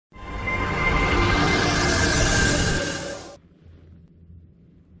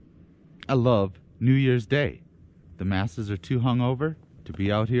I love New Year's Day. The masses are too hungover to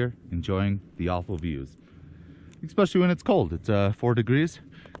be out here enjoying the awful views. Especially when it's cold. It's 4 degrees.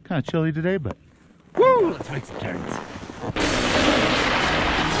 Kind of chilly today, but woo! Let's make some turns.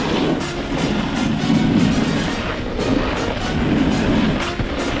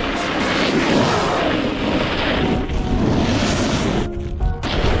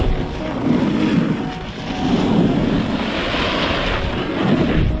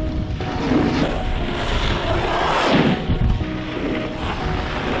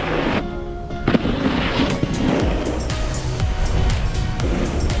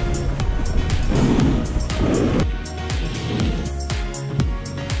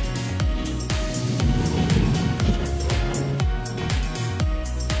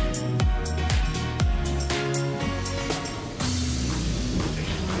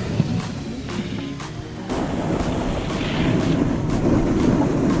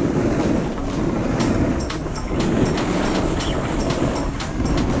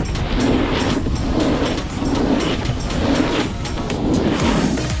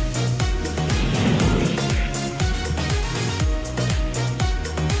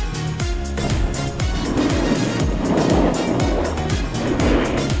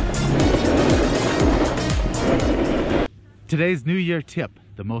 Today's New Year tip,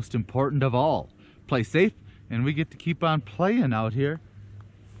 the most important of all. Play safe, and we get to keep on playing out here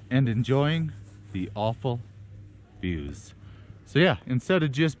and enjoying the awful views. So yeah, instead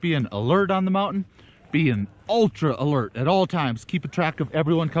of just being alert on the mountain, being ultra alert at all times, keeping track of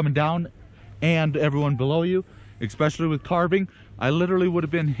everyone coming down and everyone below you, especially with carving. I literally would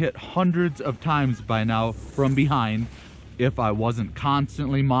have been hit hundreds of times by now from behind if I wasn't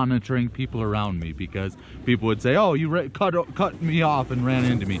constantly monitoring people around me, because people would say, oh, you cut me off and ran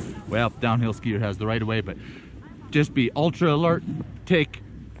into me. Well, downhill skier has the right of way, but just be ultra alert. Take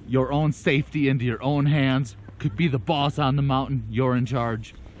your own safety into your own hands. Could be the boss on the mountain. You're in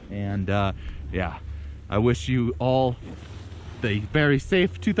charge. And yeah, I wish you all the very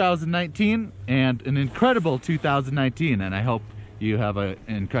safe 2019 and an incredible 2019, and I hope you have an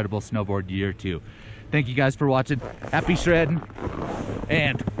incredible snowboard year too. Thank you guys for watching. Happy shredding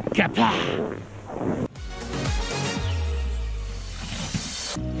and Caba!